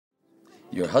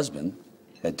Your husband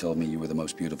had told me you were the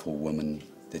most beautiful woman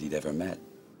that he'd ever met.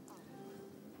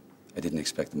 I didn't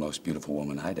expect the most beautiful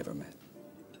woman I'd ever met.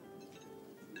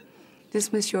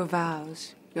 Dismiss your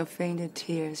vows, your feigned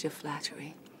tears, your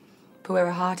flattery. For where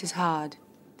a heart is hard,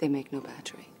 they make no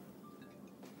battery.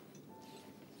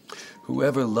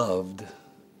 Whoever loved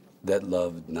that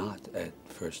loved not at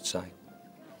first sight.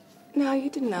 Now, you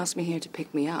didn't ask me here to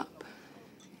pick me up.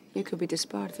 You could be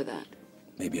disbarred for that.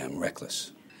 Maybe I'm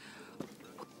reckless.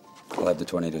 I'll have the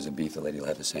tornadoes of beef. The lady will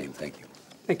have the same. Thank you.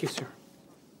 Thank you, sir.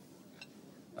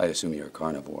 I assume you're a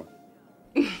carnivore.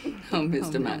 Oh,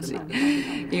 Mr. Massey,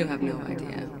 you have no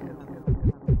idea.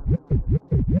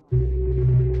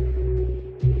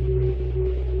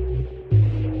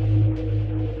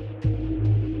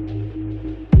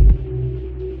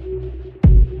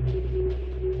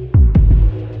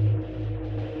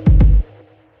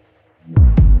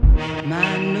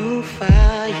 My new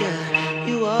fire,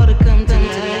 you ought to come to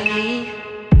me.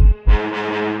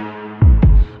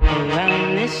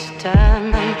 Around this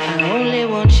time, I only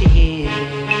want you here.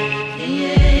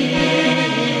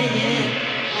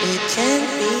 It can't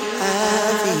be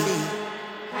obvious.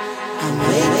 I'm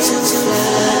way too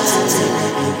fly to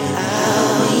let you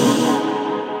out me,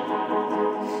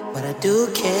 but I do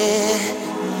care.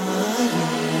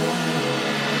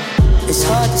 It's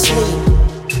hard to sleep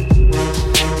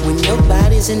when your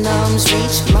body's in arm's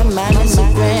reach. My mind is a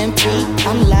Grand Prix.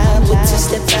 I'm liable to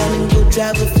step out and go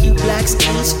drive a few blocks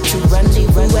east to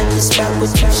rendezvous at the spot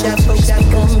with two shot folks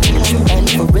become peace. And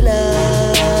for real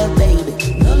love, baby,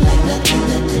 no like nothing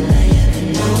I ever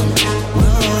known. No,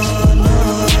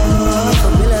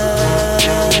 for real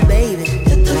love, baby,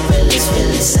 you're the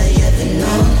realest I ever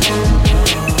known.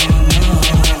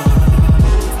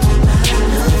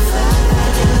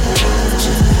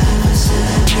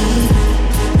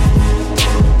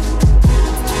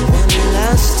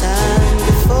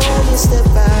 Step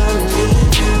out and leave.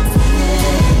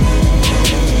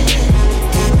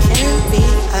 It can't be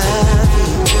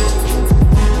obvious.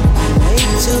 I'm way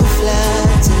too fly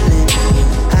to let you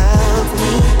out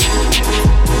me.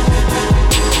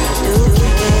 I do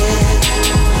care.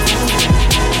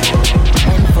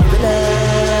 And for real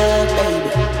love,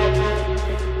 baby.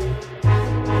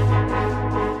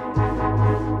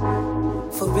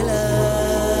 For real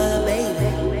love, baby.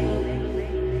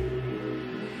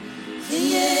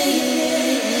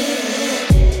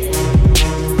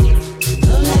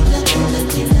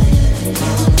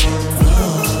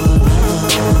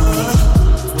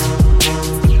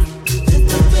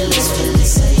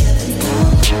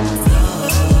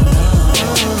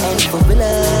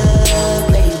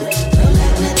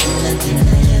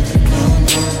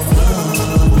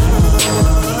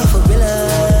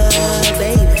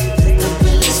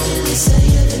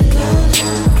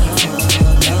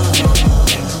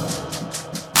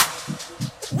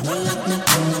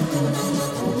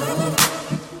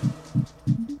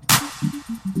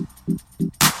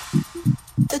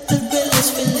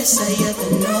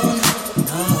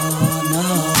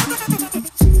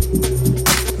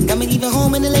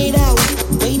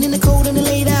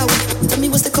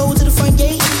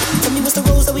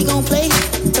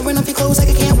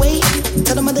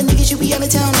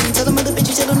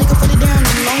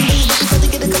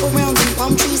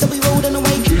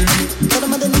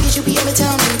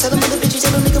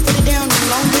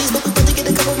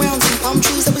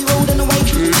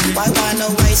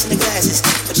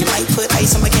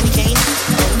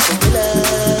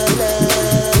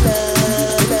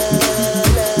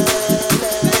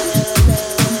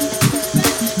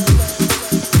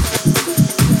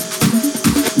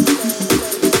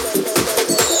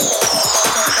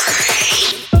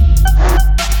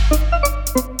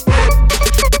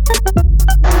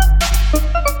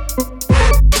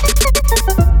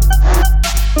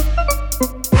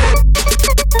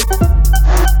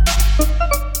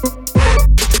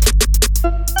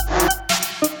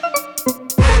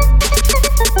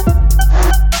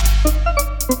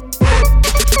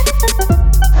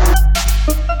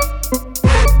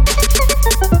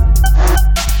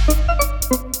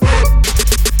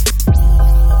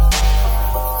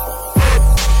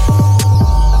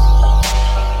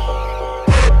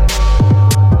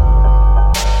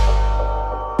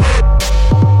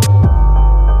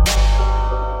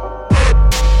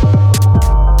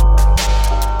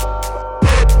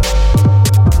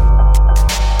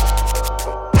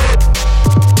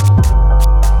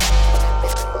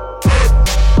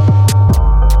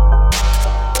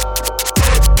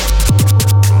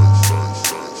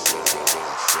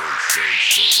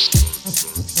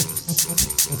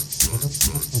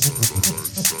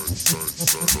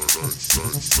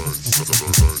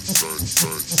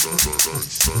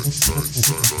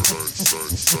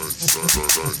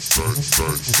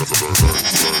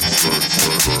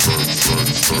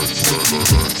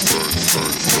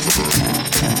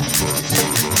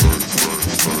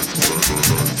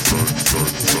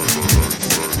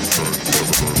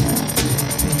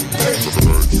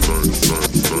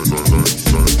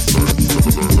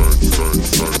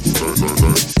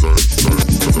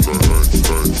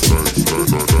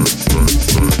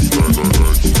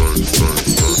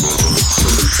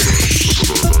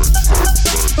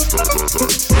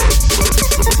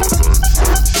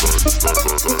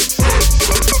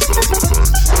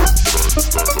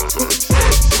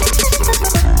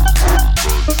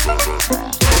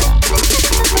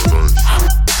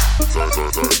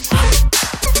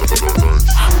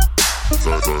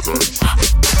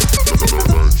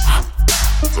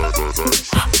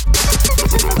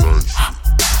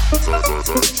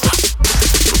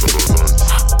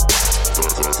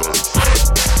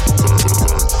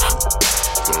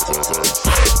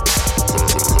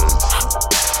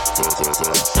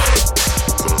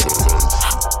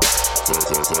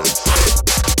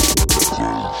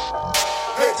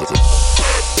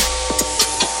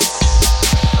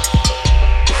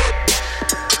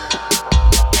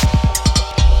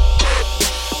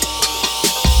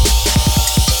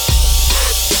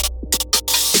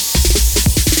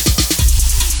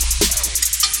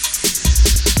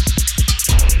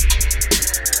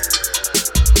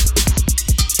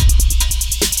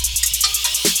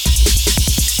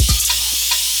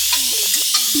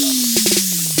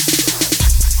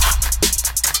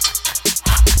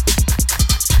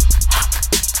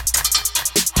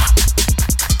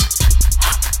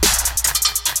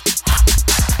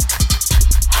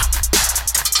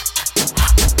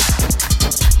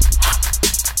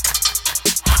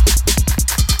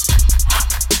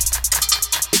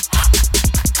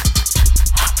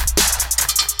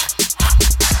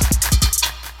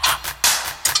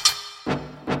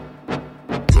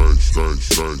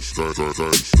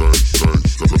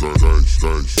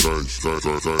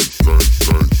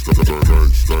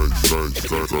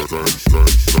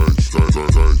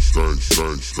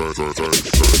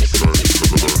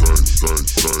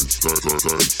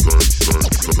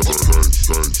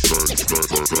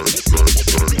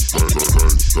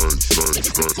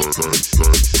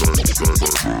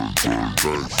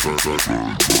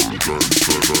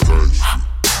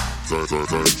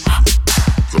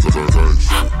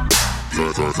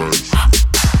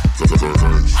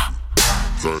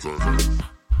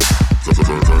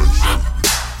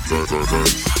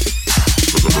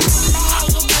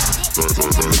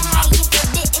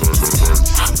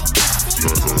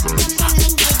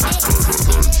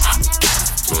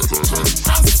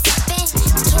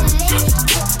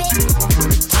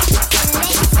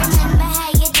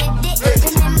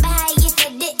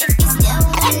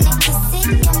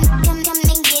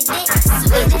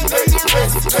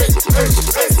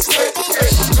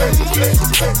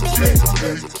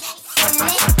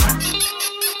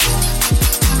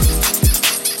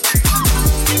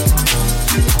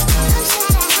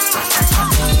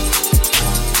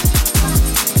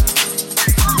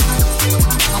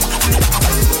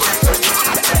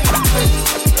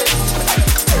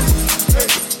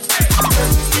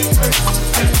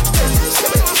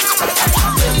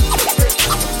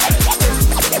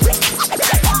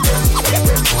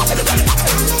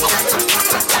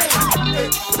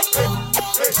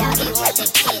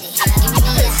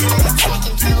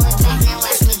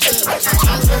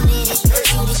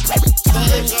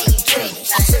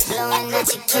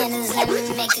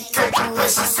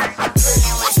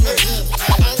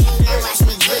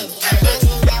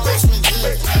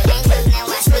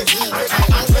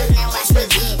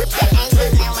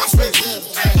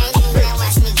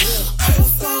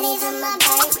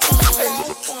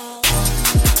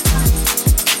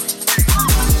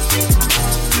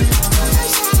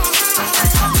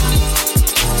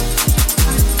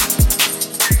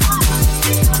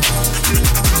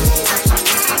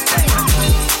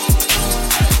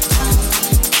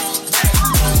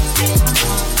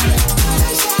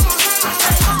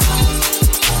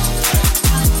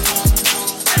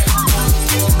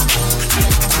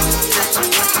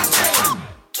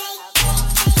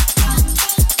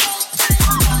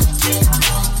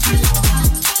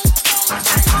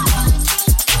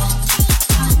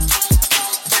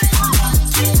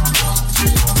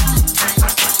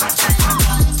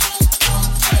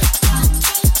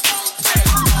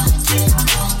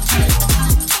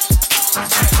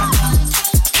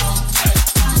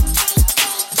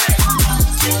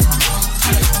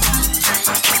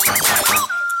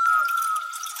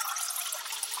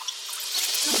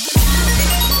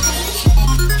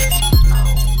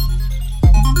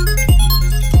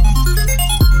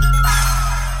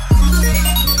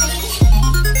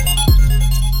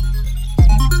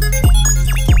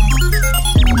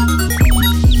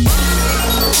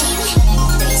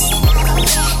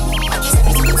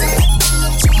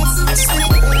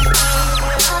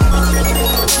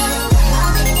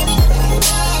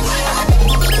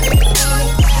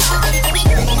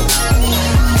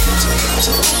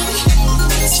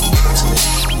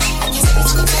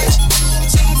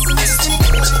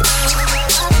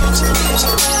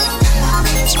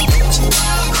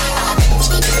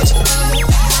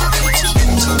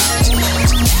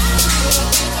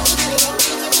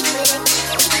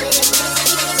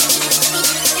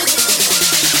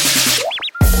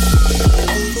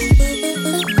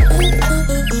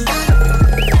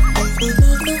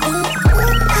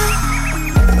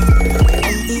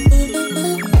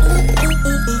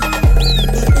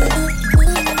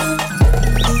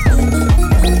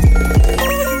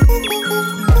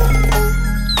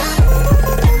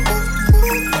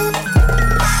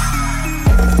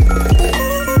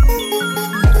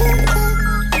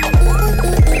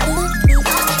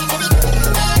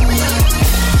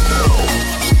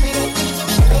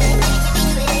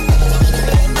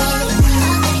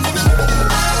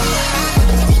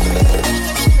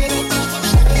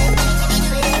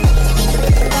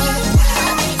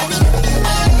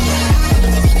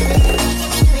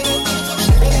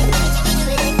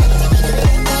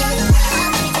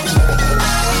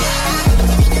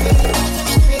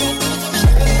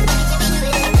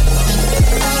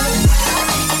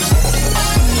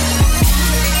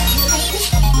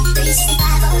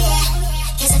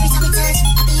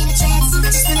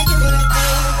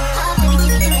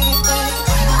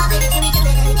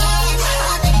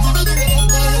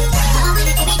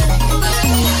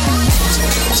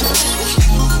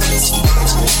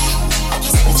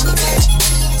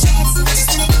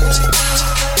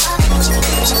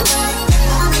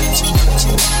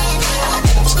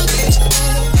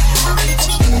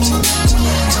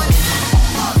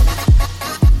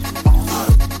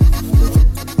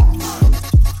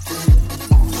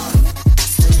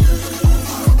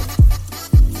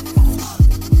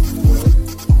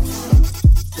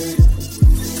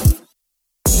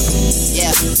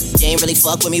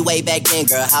 fuck with me way back then,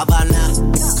 girl. How about now?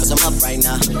 Cause I'm up right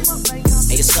now.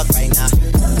 And you suck right now.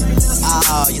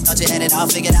 Oh, you thought you had it all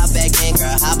figured out back then,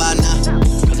 girl. How about now?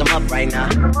 Cause I'm up right now.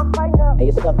 And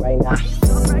you suck right now.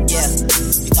 Yeah,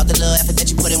 you thought the little effort that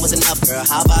you put in was enough, girl.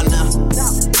 How about now?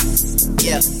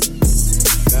 Yeah,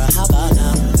 girl, how about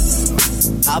now?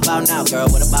 How about now, girl?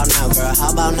 What about now, girl? How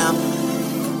about now?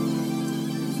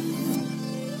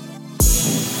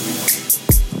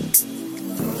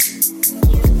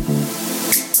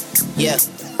 Yeah,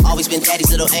 always been daddy's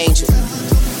little angel.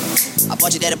 I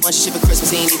bought your dad a bunch of shit for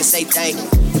Christmas, he ain't even say thank you.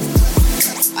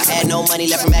 I had no money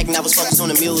left from acting, I was focused on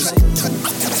the music.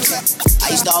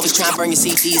 I used to always try and burn your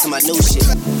CDs and my new shit.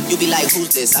 You be like, who's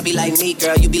this? I be like, me,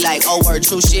 girl. You be like, oh, word,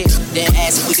 true shit. Then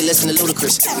ask if we can listen to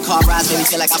Ludacris. The car rides made me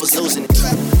feel like I was losing it.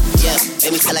 Yeah,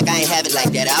 made me feel like I ain't have it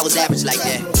like that. I was average like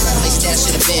that. Places that I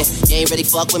should have been. You ain't really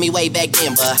fuck with me way back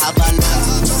then, but how about now?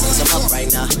 Cause I'm up right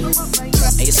now.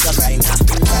 And you stuck right now.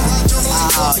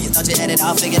 Oh, you thought you had it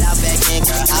all figured out back then,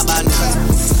 girl. How about now?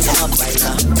 Cause I'm up right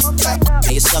now.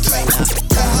 And you stuck right now.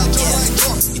 Yeah,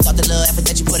 you thought the little effort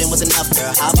that you put in was enough,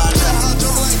 girl. How about now?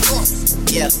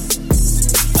 Yeah.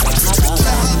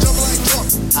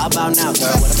 How about now,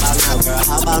 girl? What about now, girl?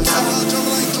 How about now?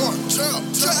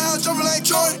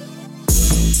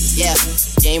 Yeah,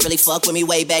 you ain't really fuck with me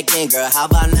way back then, girl. How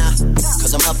about now?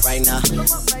 Cause I'm up right now.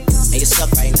 And you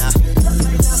stuck right now.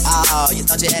 Oh, you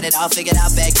thought you had it all figured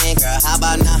out back then, girl. How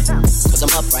about now? Cause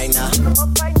I'm up right now.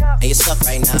 And you stuck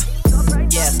right now.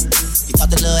 Yeah, you thought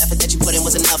the little effort that you put in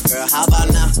was enough, girl. How about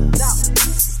now?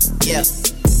 Yeah,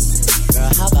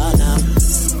 girl, how about now?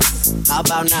 How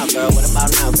about now, girl? What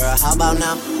about now, girl? How about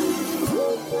now?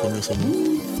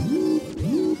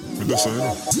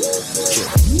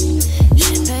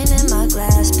 Champagne in my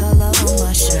glass, polo on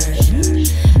my shirt.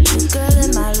 New girl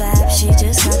in my lap, she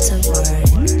just got to work.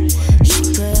 She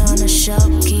put on a show,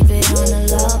 keep it on the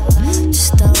low.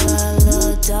 Just throw her a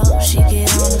little dope, she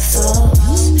get on the floor.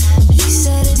 She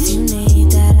said if you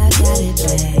need that, I got it,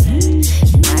 babe.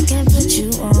 And I can put you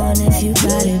on if you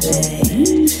got it,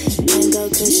 babe. Mango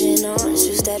cushion on,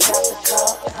 juice that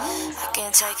tropical. I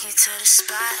can take you to the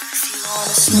spot if you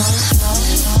wanna smoke.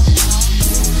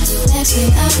 Next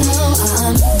thing I know,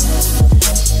 I'm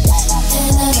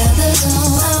in another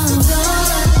zone. I'm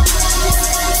gone,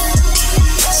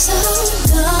 so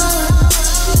gone.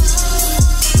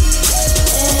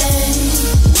 Hey,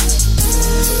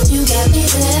 you got me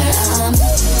there. I'm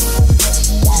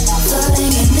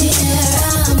floating in the air.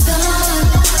 I'm gone,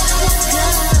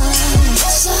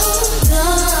 so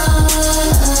gone.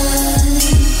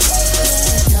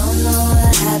 Don't know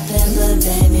what happened, but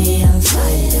baby, I'm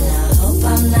flying out.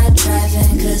 I'm not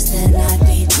driving, cause then I'd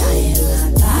be dying.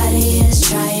 My body is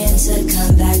trying to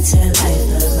come back to life,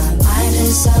 but my mind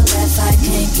is so deaf I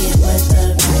can't get with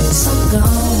the right. So I'm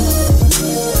gone,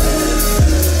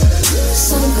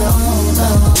 so I'm gone,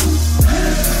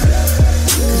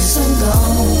 cause I'm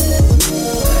gone,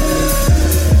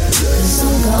 cause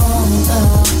I'm gone,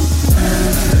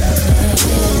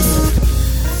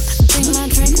 I think my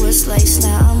drink was laced,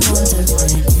 now I'm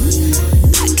wondering.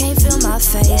 I can't feel my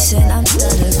face and I'm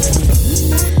stuttering.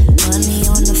 Money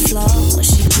on the floor,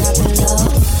 she drop it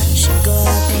low. She go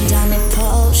up and down the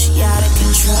pole, she out of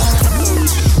control.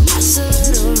 Ice a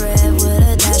little red with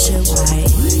a dash of white.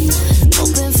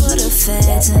 Hoping for the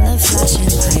feds and the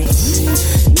flashing lights.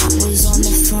 I was on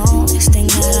the phone, next thing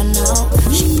that I know,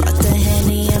 she brought the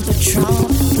Henny and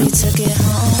Patron. We took it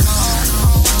home.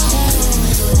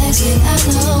 Next thing I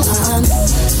know, I'm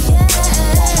in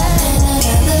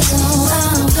another zone.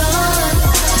 I'm gone.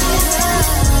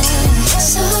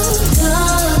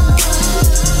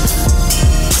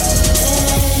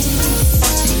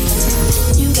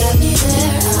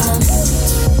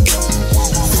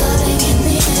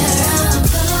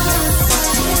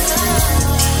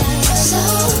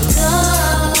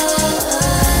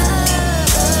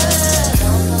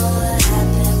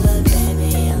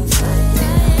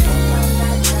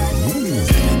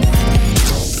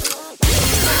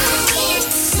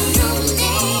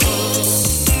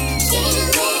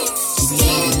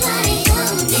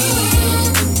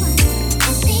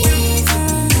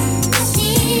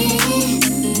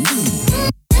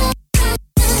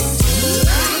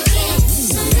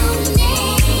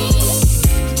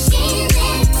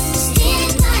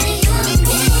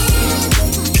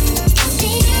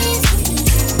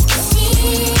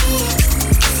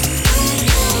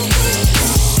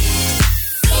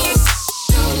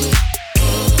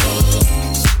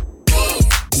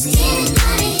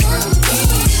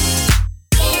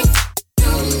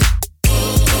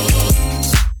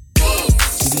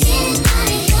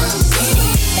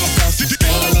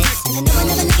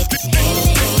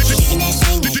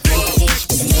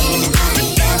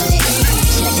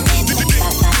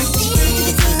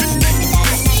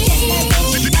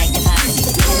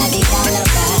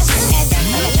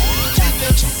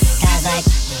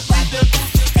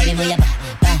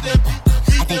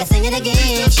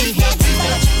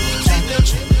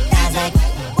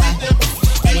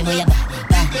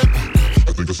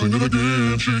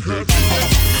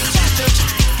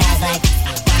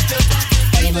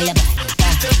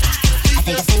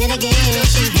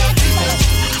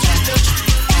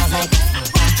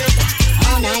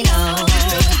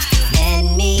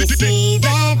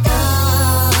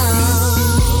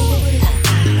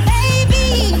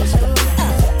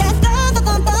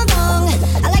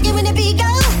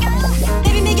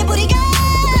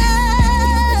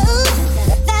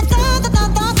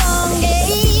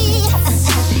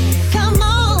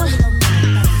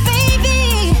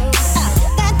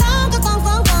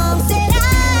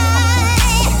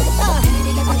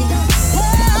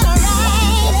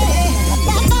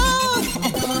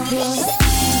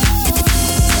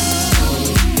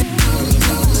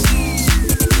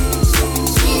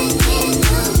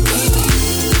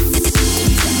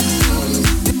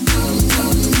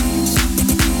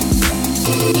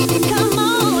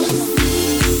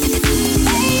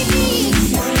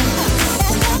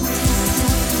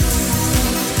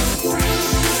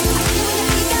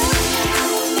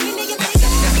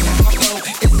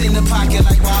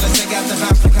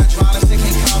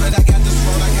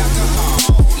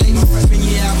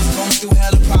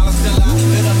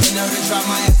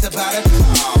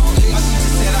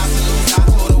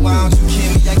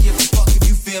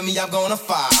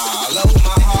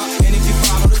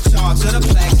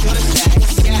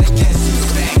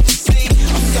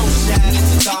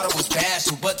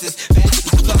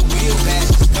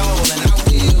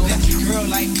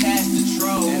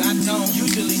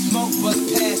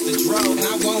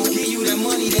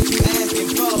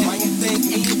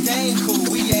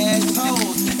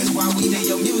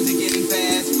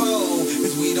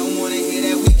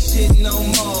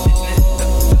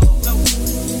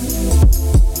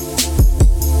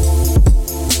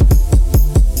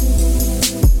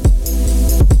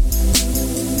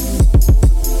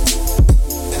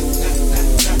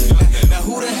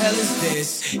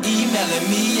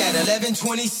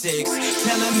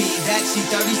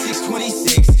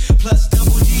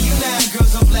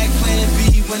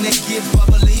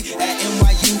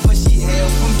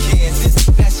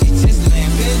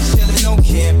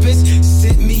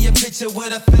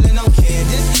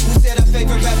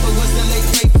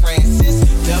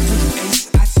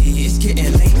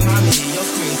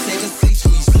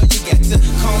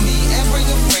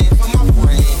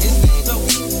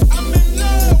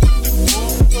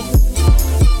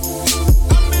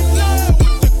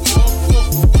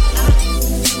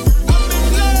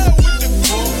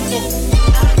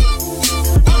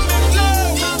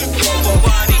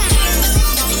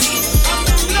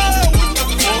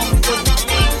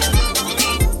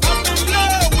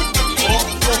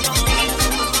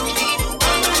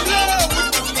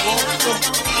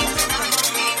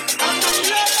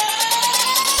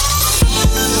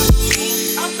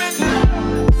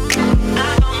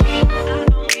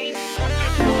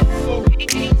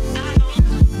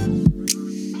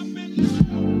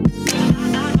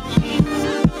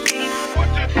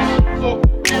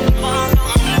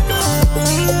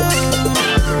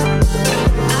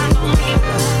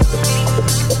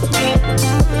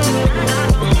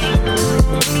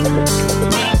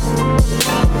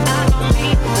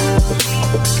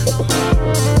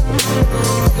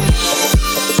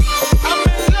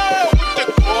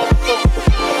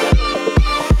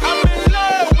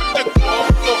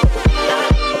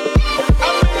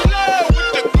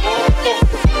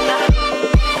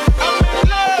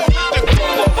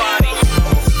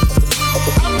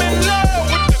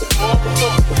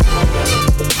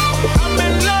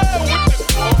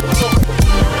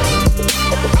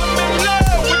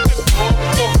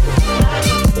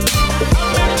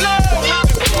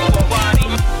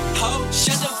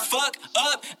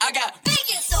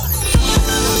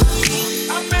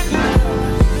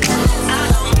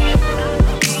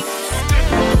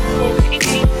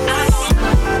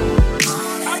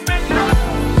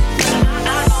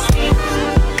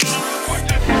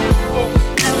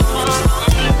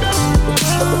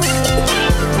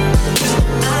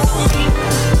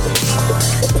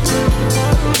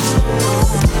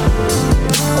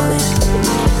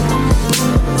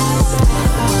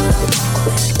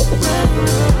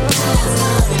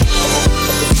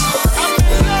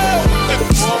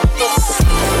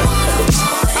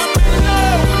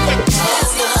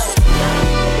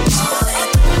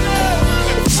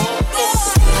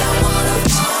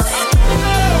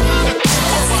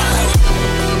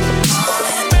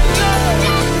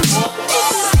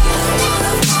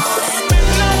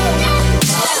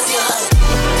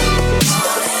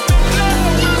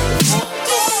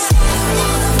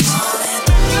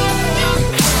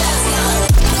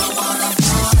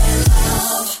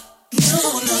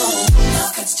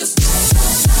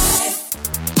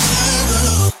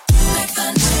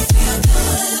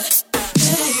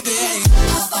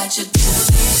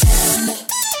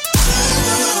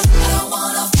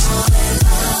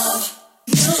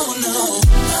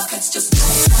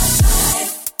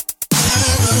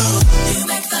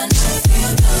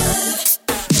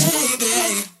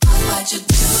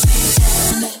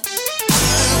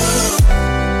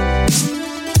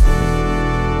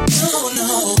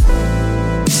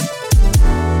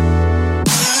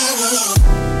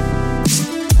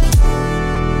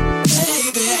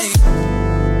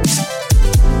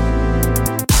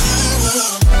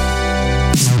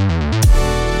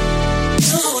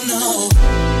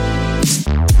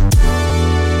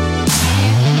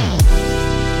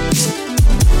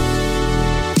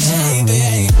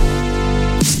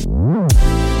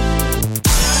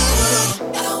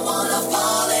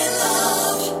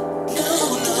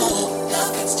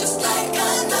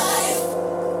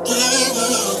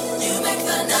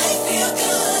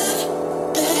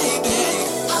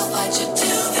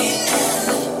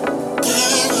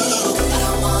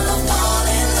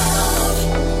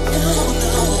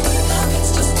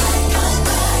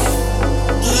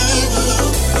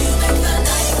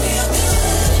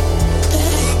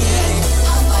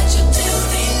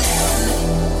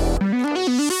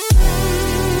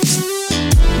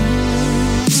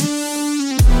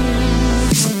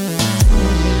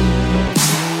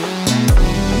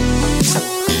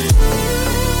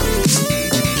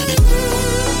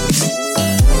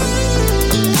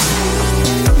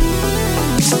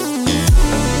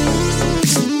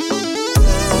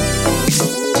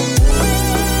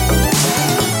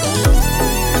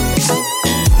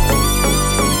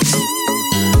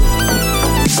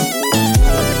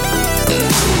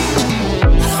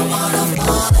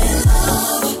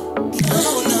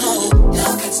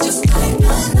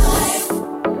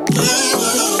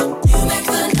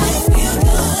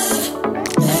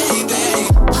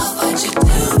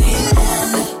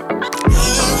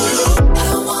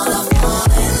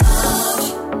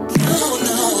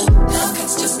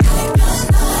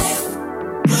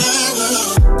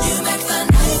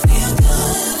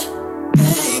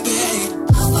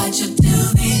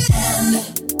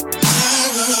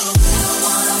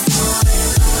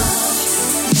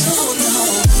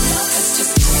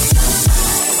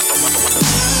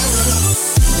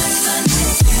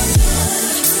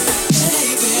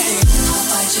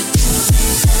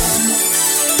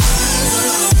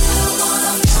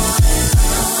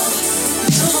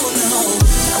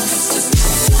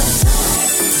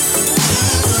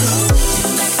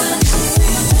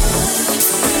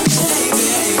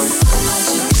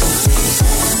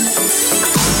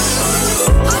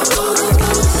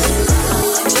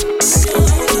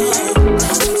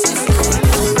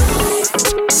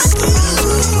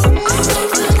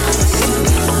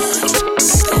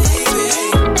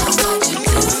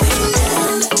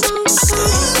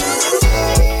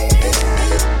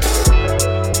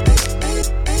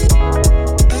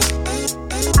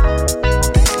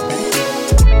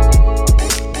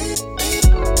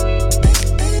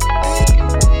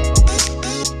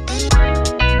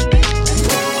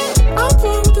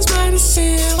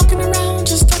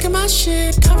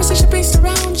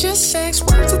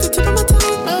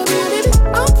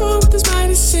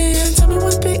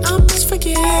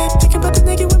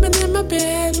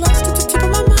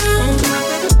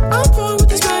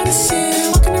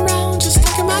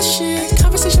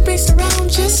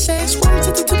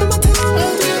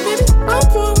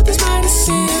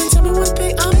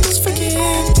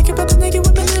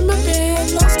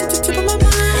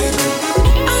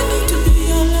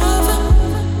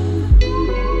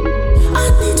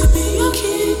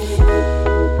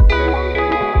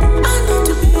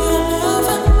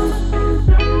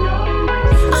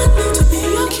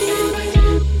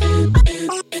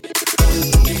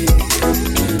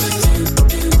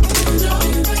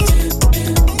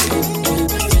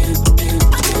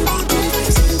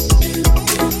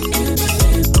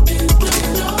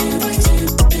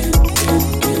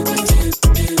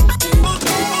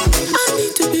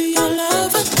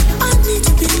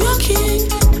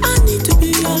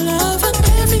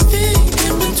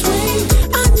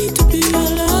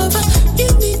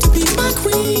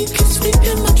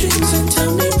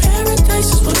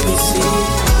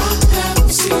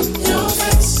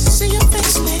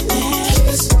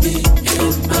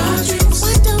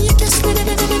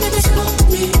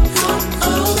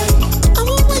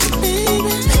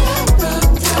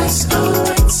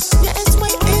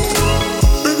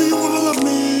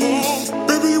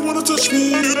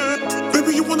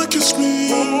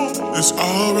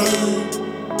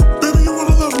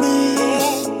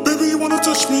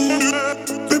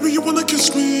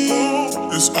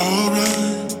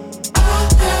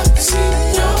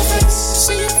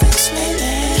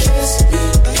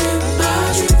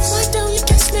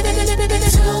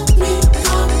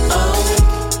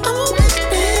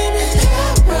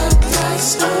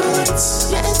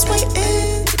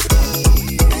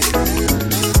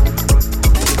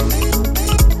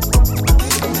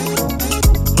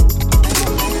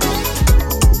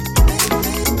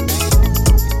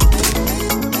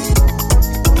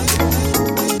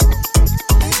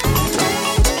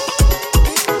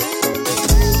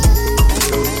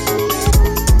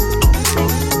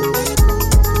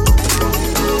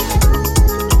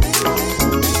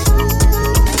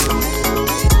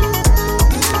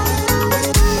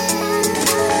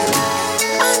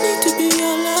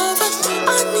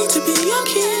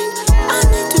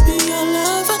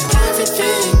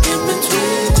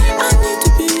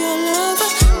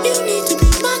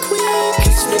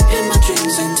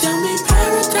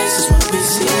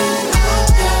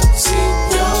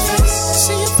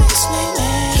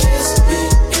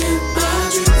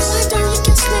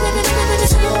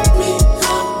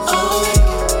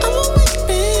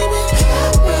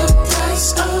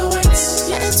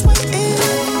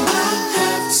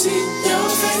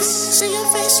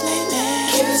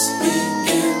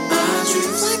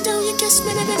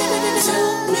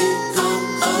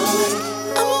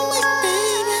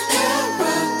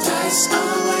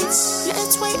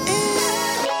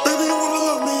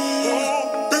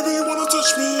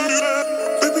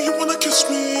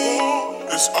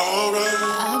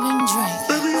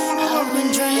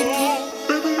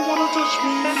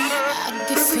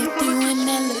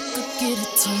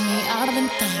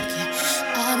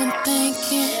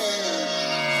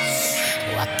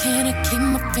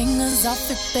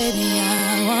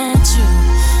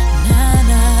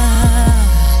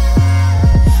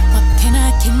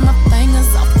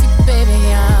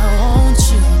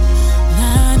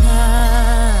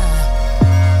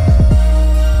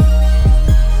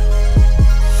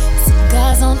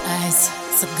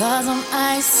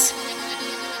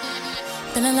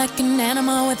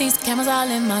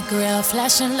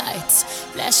 Flashing lights,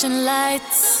 flashing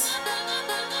lights.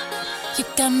 You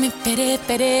got me pity,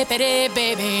 pity, pity,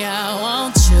 baby. I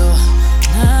want you,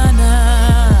 nah,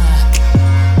 nah.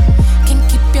 Can't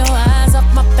keep your eyes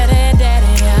off my pity,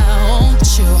 daddy. I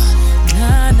want you,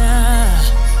 nah, nah.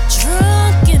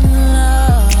 Drunk in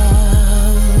love,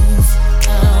 I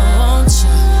want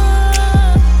you.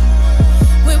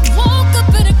 We woke up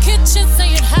in the kitchen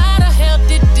saying, how the hell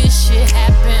did this shit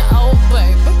happen? Oh,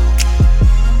 baby.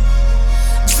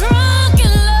 Drunk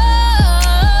in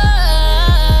love,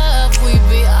 we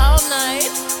be all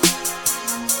night.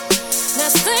 Now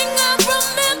sing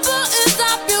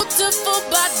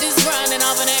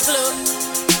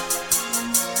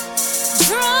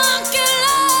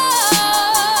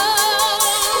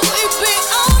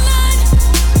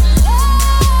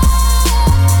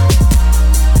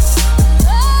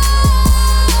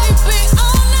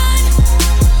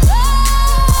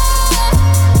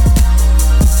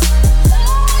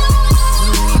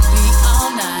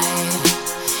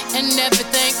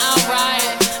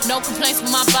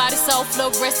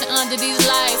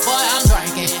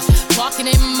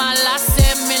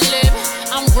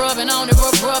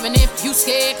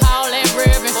scared, call that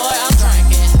ribbon. Boy, I'm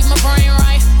drinking. Keep my brain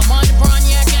right. I'm on the run,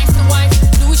 yeah, gangsta wife.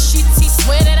 Louis sheets, he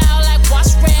sweat it out like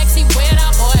wash rags. He wet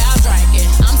out, boy, I'm drinking.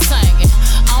 I'm singing.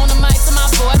 On the mic to my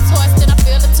boy toys, then I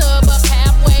fill the tub up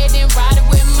halfway, then ride it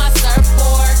with my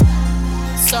surfboard.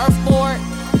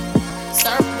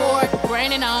 Surfboard,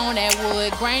 graining on that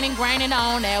wood, graining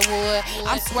on that wood.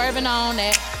 I'm swerving on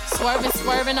that,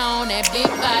 swerving on that big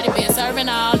body, been serving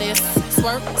all this,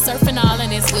 surfing all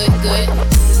and it's good.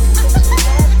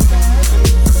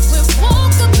 We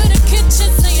woke up in the kitchen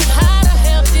saying, how the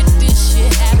hell did this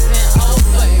shit happen? Oh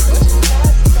baby,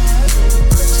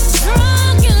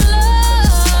 drunk in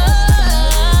love,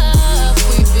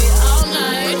 we be all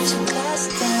night.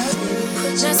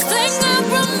 Last thing I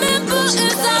remember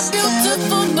is our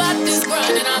beautiful bodies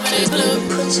grinding off in the club.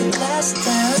 Put your glass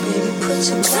down, baby, put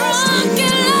your glass down. Drunk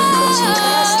in love,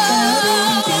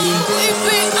 we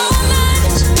be all night.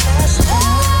 Put your glass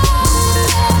down,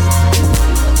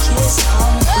 kiss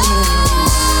all the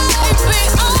we be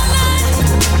all night.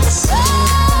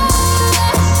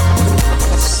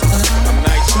 I'm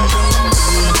nice,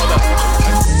 hold up.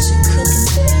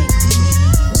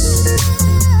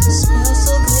 Smells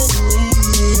so good to me.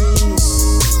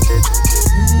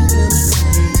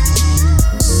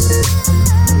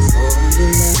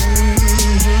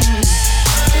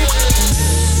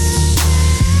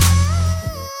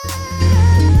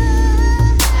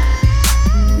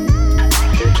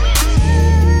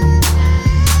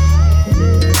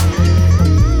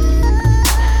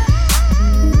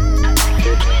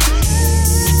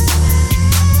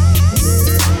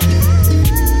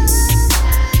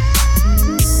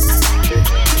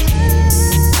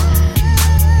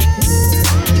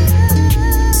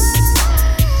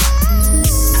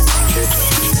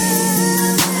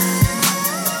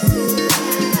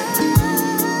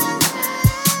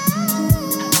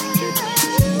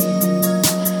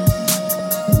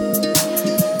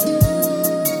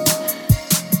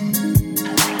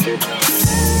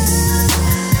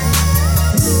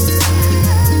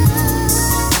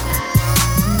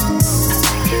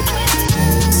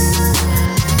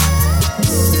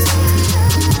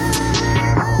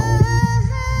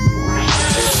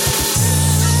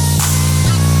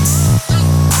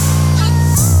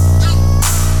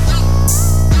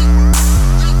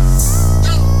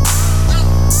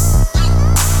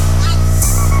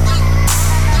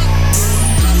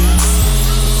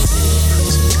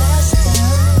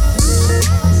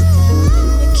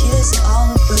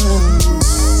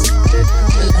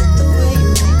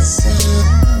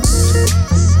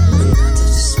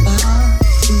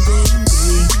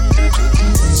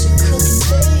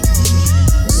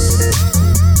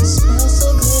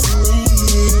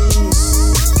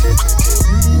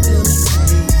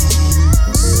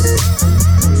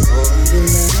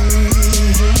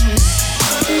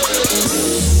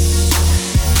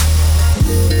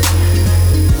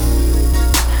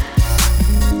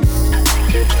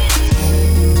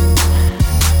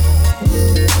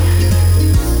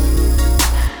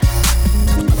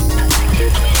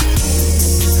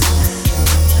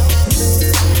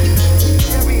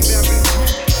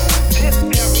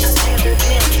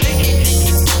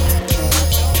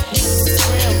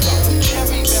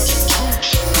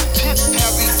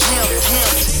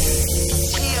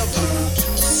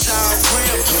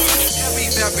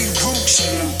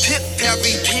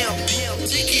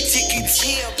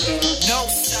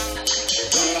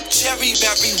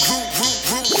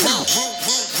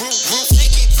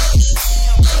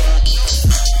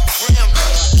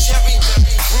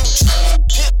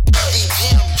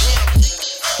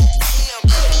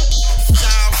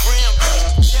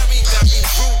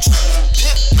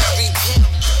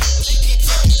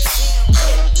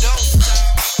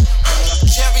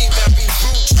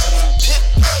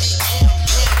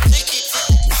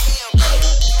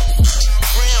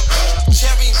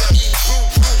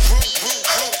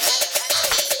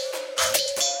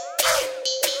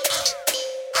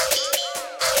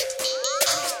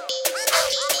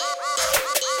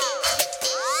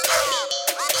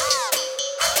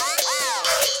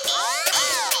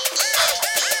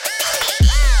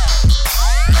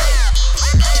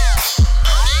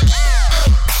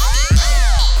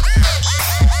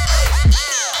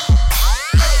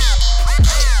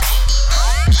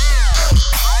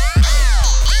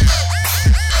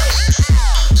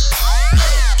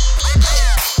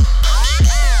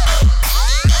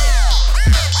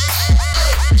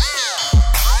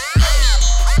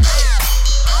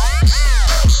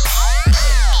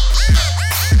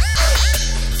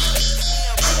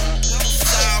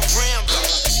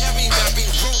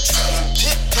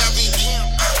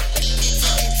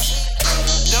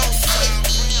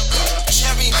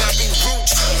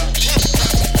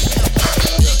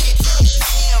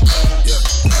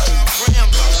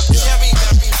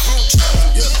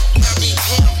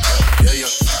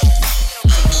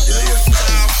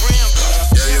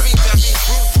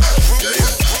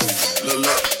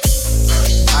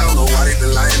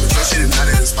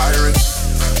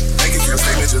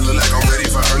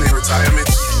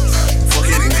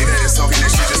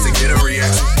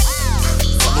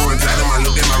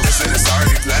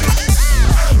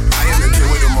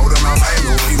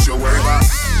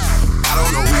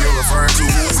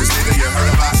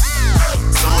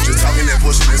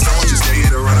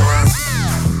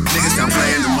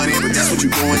 what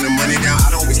you doing, the money down.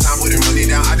 I don't waste time putting money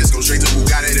down. I just go straight to who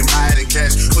got it and buy it in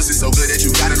cash. Pussy so good that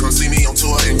you gotta come see me on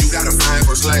tour and you gotta fly in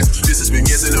first class. This has been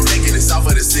years in the making. It's south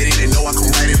of the city. They know I can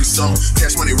write every song.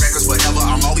 Cash Money Records forever.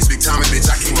 I'm always big time, bitch.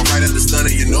 I came up right at the stunner,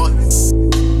 you know it.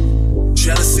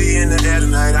 Jealousy in the air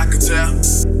tonight, I can tell.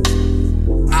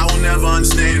 I will never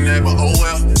understand that, but oh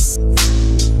well.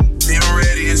 Being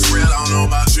ready is real, I don't know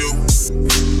about you.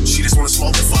 She just wanna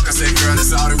smoke and fuck, I said, girl,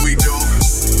 that's all that we do.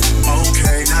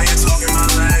 Okay, now you're talking my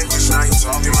language, now you're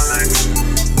talking my language.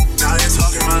 Now you're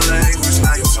talking my language,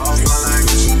 now you're talking my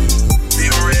language.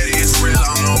 Being ready is real,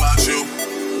 I don't know about you.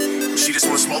 She just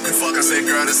wanna smoke and fuck, I said,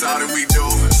 girl, that's all that we do.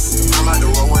 I'm about to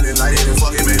roll one and light it and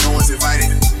fuck it, man, no one's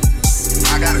invited.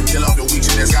 I gotta kill off the weak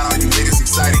shit that's got all you niggas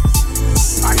excited.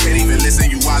 I can't even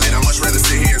listen, you wildin', I'd much rather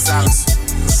sit here in silence.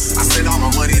 I spend all my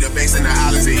money to banks in the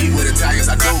islands and eat with Italians,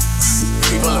 I do.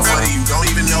 People are funny, you don't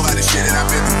even know how the shit that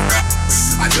I've been through.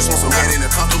 I just want some man in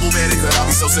a comfortable bed, it could all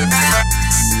be so simple.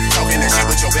 Talking that shit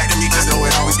with your back to me, just know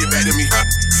it always get back to me.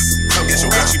 Come get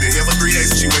your girl, she been here for 3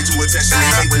 days and she way too attached to me.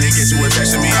 Hate when they get too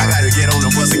attached to me, I gotta get on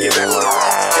the bus and get back on the road.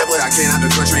 Get what I can out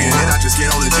the country and then I just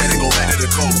get on the jet and go back to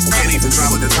the coast. Can't even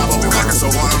drive with the top open, working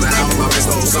so hard on the album, I missed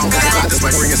the whole song. I just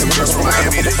might bring in some girls from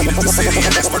Miami to heat up the city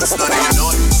and that's where the stunning, you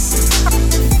know it.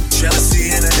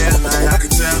 Jealousy in the air tonight, I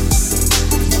can tell.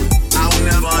 I will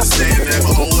never understand that,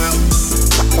 but oh well.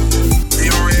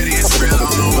 Being ready is real, I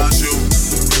don't know about you.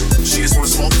 She just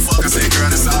wanna smoke and fuck, I say, girl,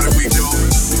 that's all that we do.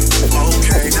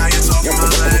 Okay, now you're talking my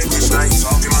language, now you're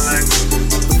talking my language.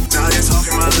 Now you're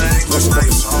talking my language, now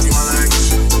you're talking my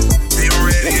language. Being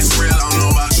ready is real, I don't know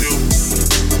about you.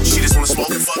 She just wanna smoke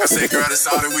and fuck, I say, girl, that's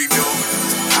all that we do.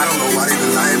 I don't know why they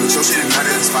been lying, but your shit is not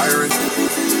that inspiring.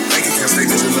 Bank account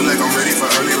statements just look like I'm ready for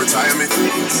early retirement.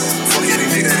 Fuck any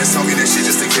nigga that's talking that shit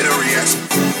just to get a reaction.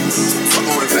 Fuck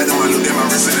on with platinum, I looked at my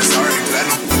wrist and it's already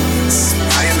platinum.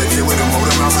 I am the kid with the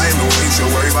motor mouth, I am the one you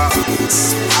should worry about.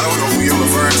 I don't know who you're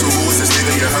referring to, who is this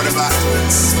nigga you heard about?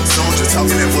 Someone just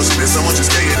talking that bullshit and someone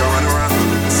just getting to run around.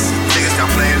 Niggas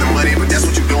not playing the money, but that's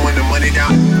what you doing, the money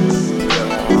down.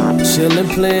 Chillin'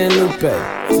 playing Lupe,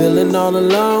 feeling all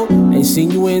alone. Ain't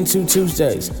seen you in 2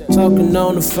 Tuesdays, talking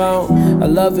on the phone. I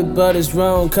love it, but it's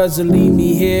wrong, cause to leave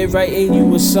me here writing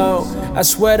you a song. I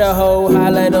swear the whole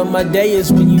highlight of my day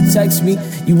is when you text me.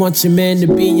 You want your man to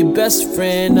be your best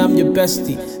friend, I'm your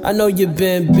bestie. I know you've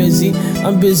been busy,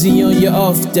 I'm busy on your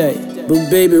off day. But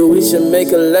baby, we should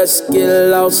make a let's get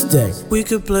lost day. We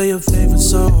could play your favorite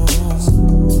song,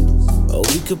 or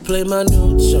we could play my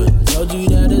new joint. Told you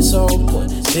that it's on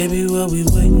point. Baby, what we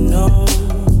waiting on?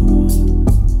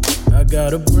 I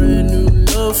got a brand new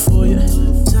love for you.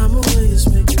 Time away is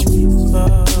making me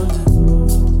wonder.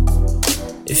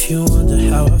 If you wonder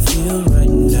how I feel right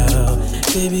now,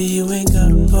 baby, you ain't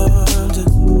gotta ponder.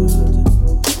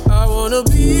 I wanna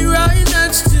be right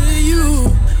next to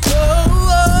you.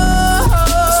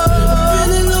 It's been a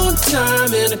really long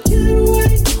time and I can't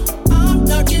wait. I'm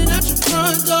knocking at your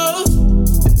front door.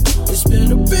 It's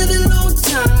been a really long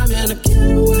time and I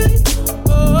can't wait.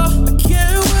 Oh, I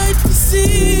can't wait to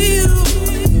see you.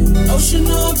 Ocean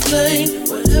or plane,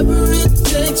 whatever it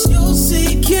takes, you'll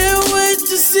see. Can't wait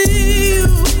to see you.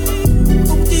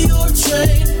 Hoopty or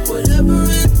train, whatever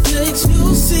it takes,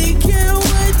 you'll see. Can't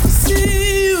wait to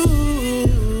see you.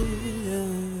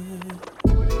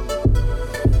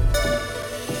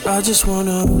 Yeah. I just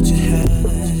wanna hold your hand,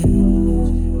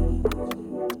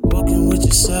 walking with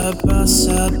you side by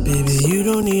side, baby. You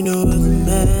don't need no other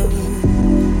man.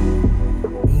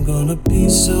 I'm gonna be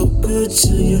so good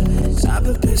to you. I've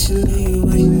been patiently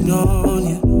waiting on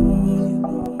you.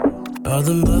 All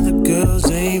them other girls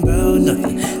ain't about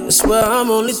nothing. That's why I'm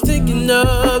only thinking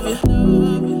of you.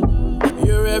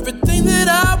 You're everything that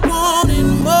I want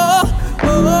and more. It's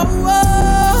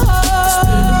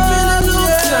been a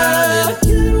really long time and I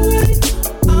can't wait.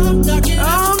 I'm knocking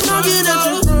at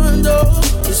your front door.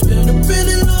 It's been a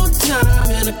really long time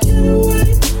and I can't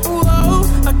wait. Whoa,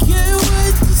 I can't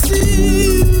wait to see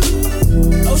you.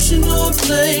 Ocean or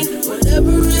plane,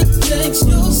 whatever it takes,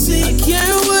 you'll see. I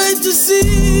can't wait to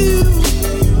see you.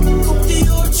 Hoopty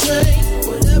or train,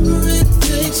 whatever it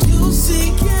takes, you'll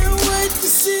see. Can't wait to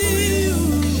see you.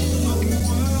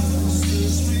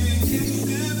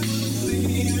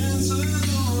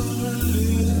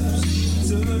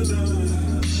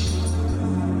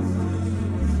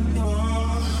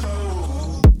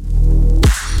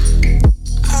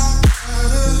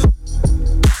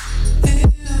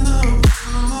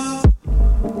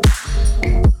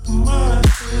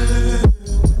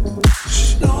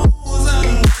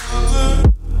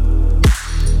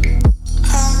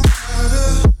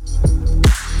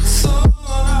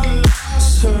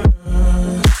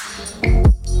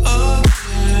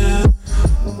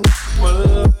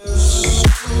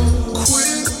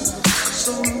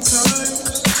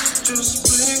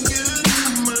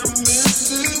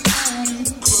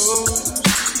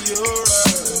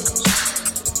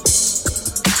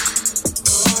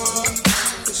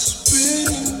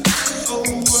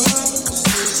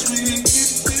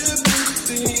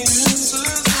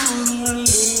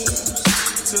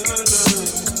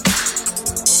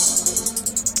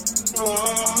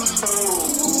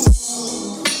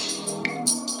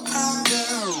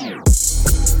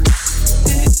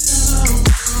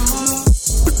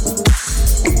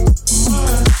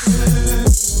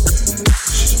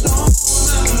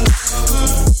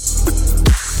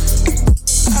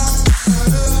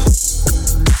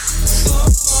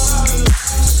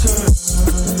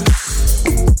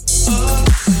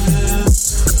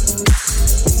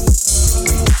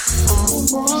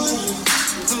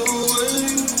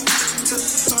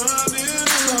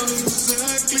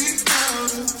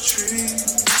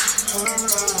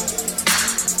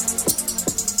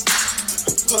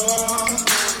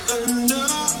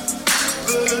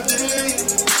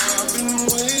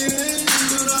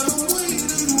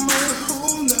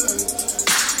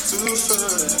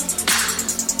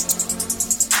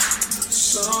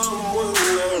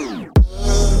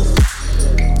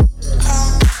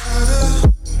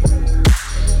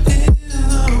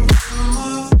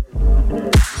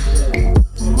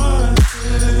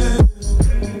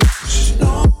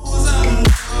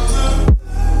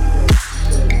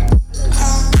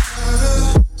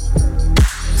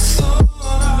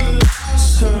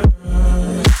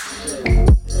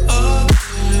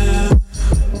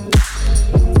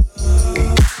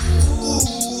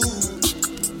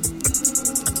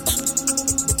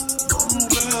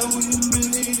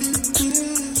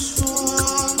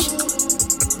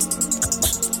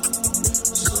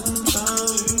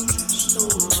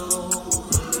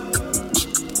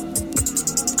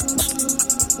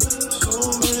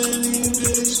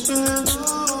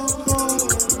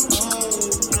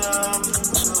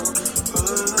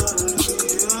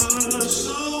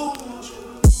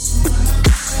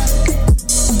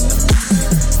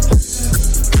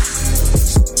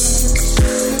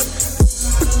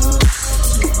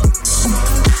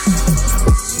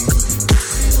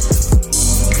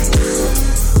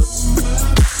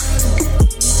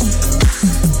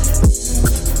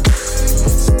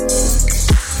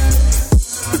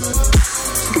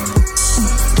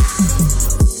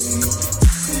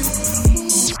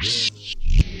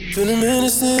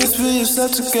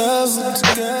 yourself together.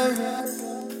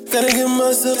 Gotta get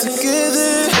myself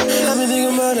together. I've been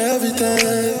thinking about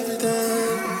everything.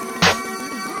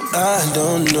 I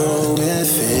don't know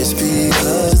if it's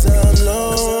because I'm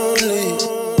lonely.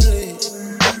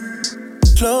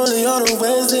 Lonely on a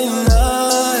Wednesday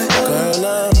night. Girl,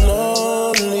 I'm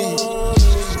lonely.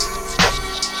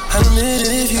 I admit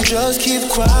it if you just keep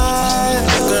quiet.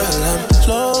 Girl, I'm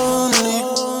lonely.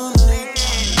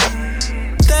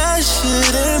 That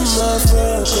shit ain't my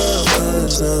fault, girl,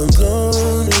 cause I'm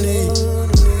lonely.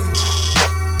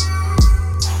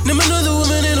 Name another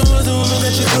woman and no other woman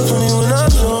that you come for me when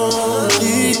I'm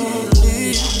lonely.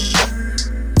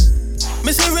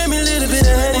 Miss it, ran me a little bit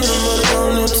of honey, no money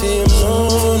on empty, I'm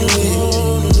lonely.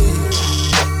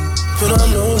 But I'm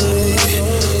lonely,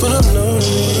 but I'm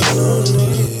lonely.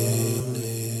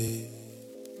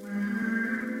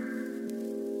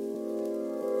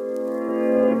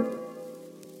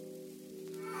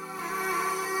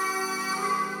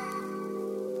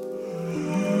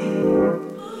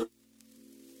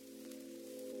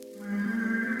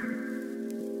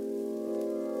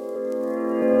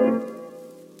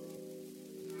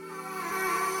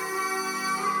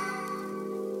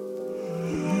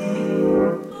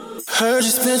 Heard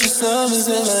you spent your summers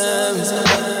in Miami.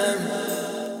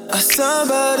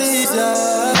 Somebody's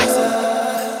eyes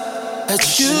that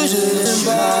you didn't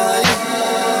buy.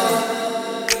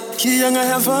 You're young, I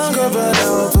have hunger, but I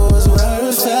hope it was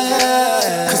worth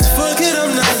it. Cause fuck it,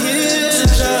 I'm not here to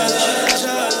judge.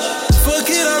 Fuck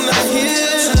it, I'm not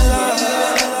here to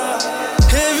lie.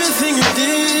 Everything you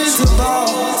did is about.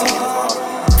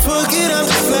 Fuck it, I'm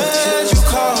just glad you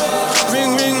called.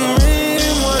 Ring, ring,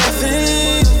 ring, one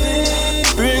thing.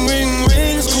 Ring, ring,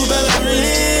 ring, school bell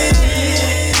ring.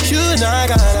 You and I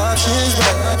got options back.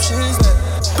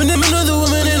 But name another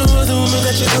woman and no other woman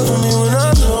that you come for me when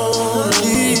I'm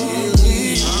lonely.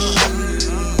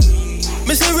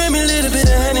 Miss it, ran me a little bit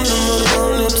of honey, no money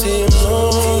on empty, I'm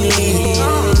lonely.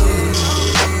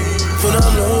 But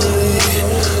I'm lonely,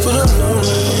 but I'm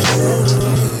lonely.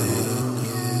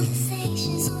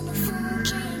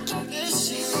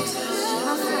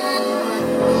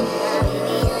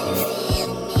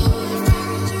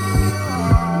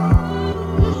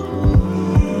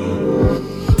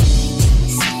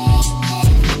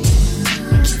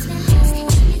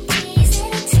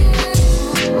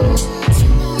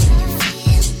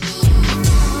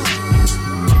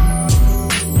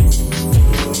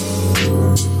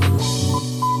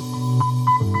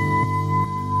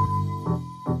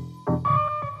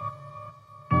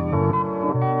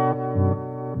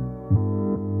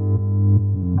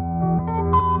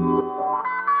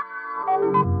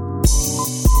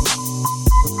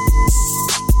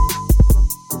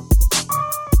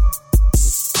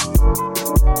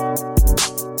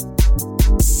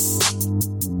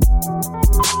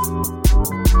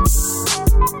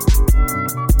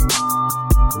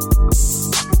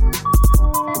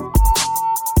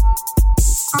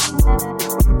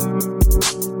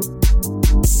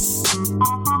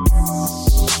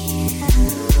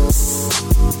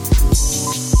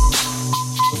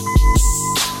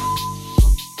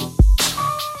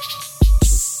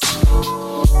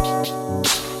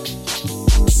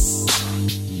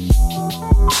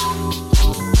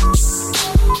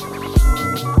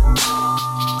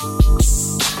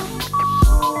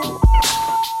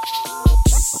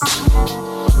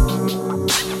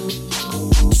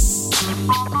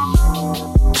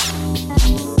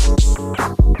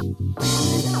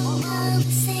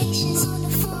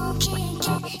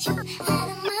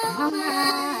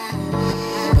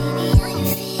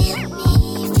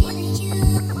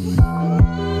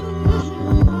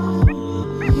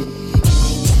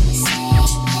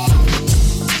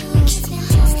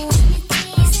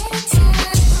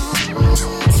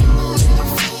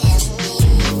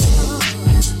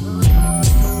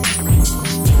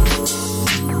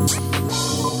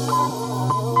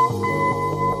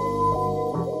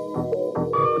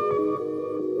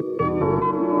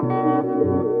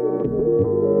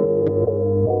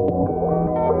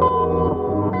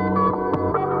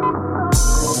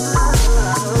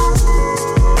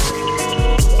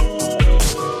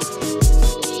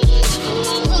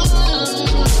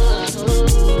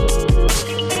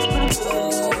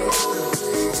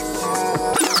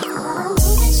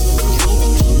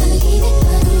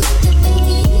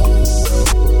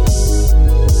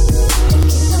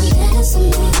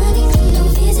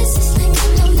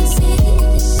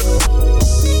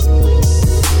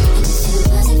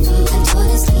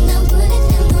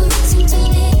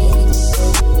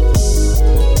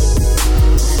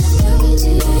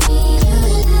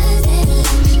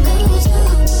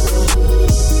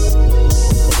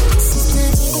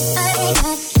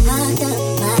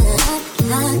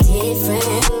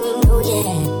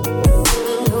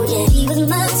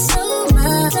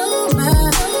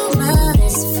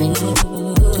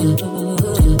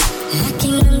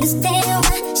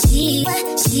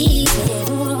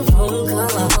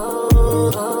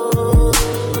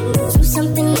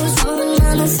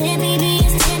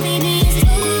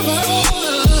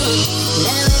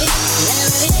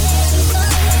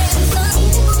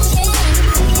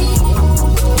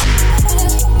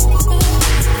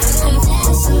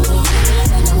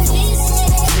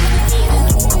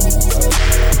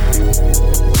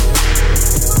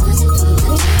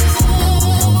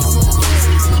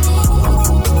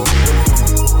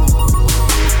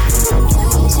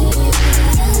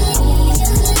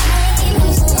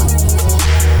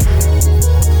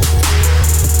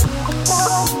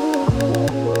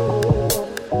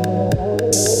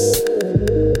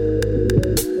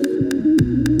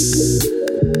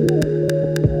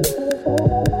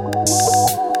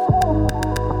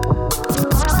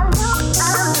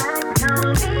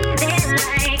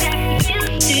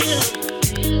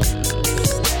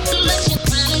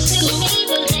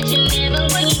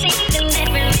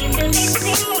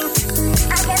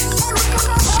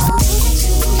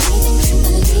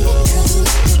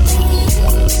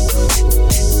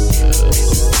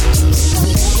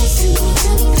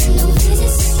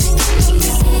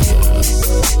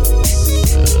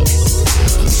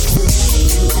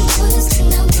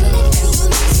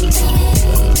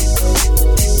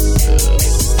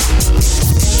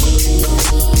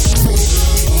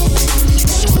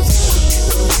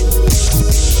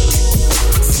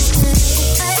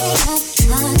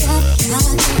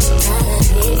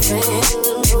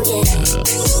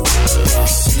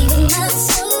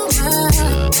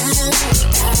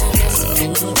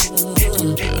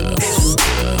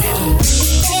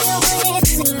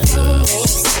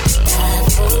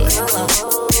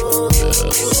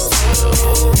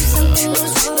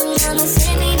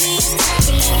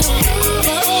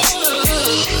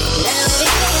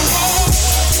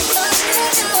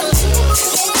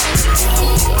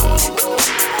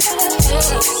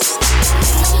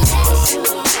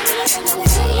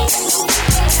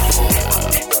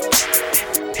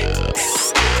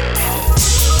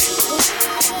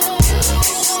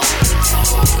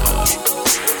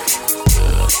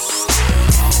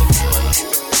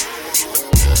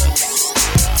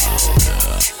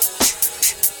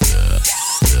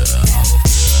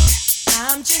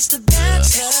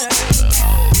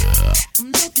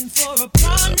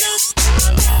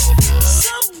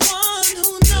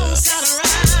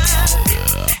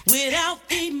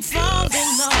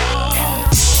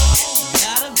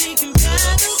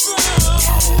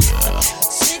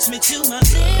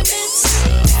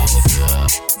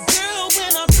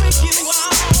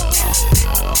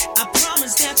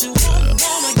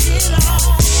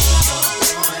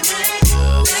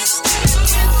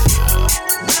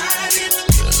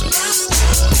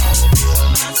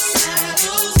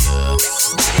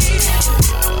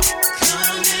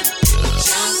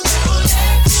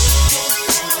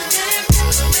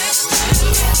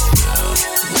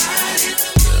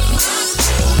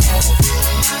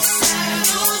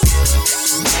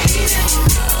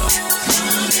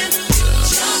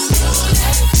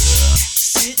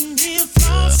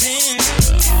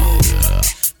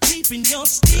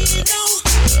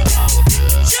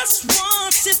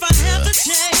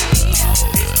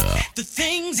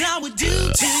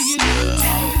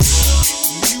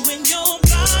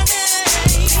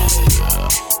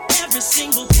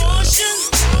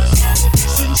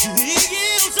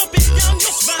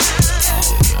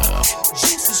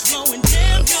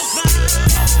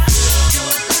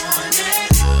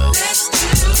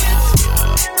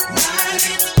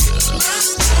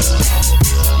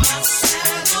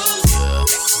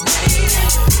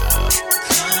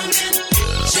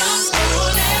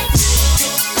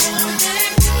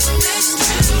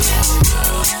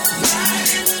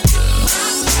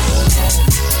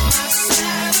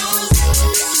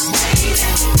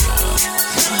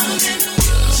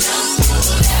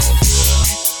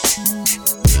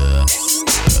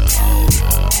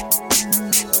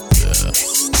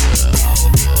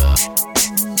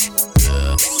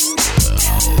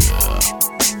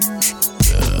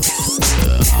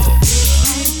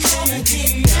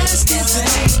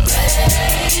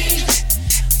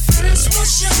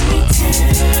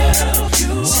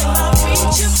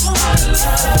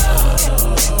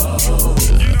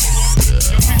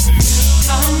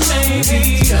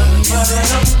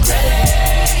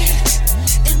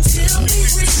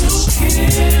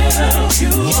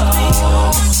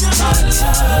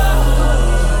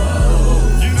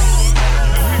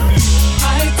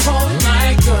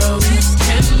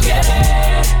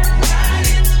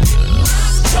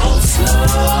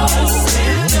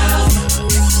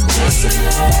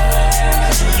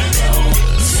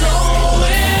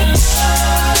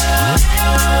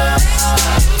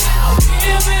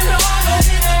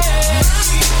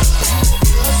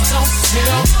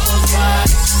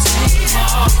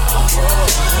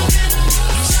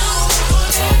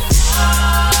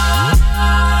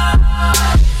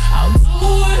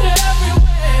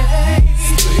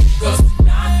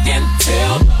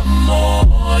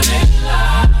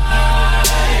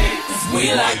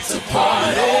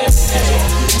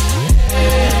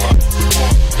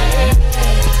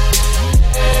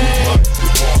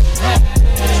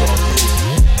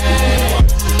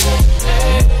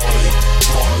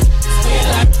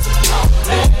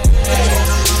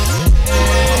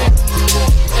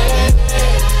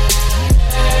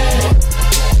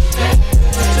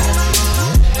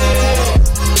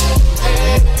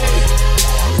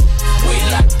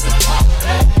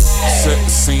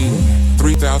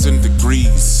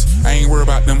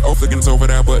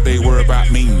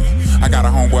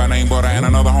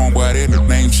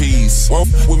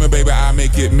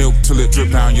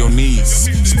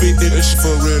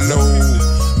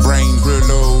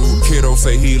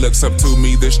 Up to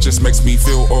me, this just makes me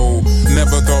feel old.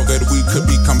 Never thought that we could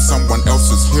become someone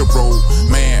else's hero.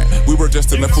 Man, we were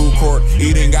just in the food court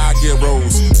eating our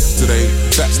gyros. Today,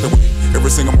 that's the way. Every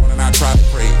single morning I try to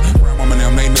pray. Grandmama and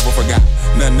them, they never forgot.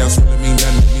 Nothing else really mean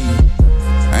nothing to me.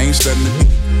 I ain't studying to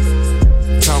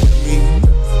me. Talk with me.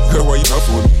 Good way you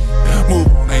hustle with me. Move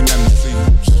on, ain't nothing to see.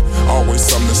 Always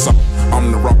something to solve.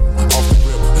 I'm the wrong, off the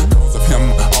rip. Cause of him,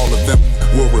 all of them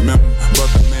will remember.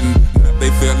 But the men, they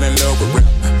fell in love with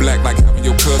rap. Black like having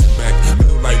your cousin back.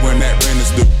 Blue like when that rent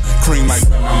is due. Cream like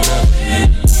when I'm loving you.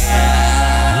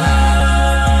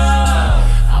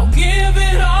 I'll give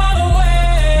it all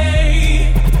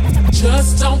away.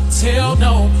 Just don't tell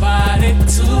nobody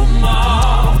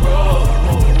tomorrow.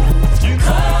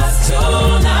 Cause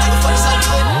tonight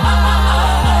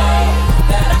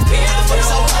that I give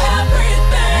you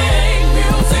everything.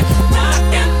 Music not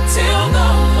until the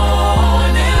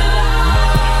morning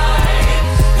light.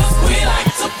 Cause we like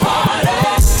to party.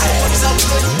 Fuck is so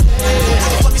good.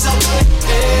 Fuck is so good.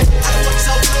 Fuck is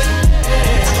so good.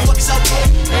 Fuck is so good.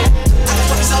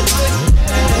 Fuck is so good.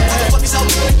 Fuck is so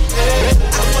good.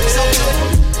 Fuck is so good.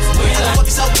 We like fuck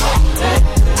is so good.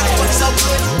 Fuck is so good.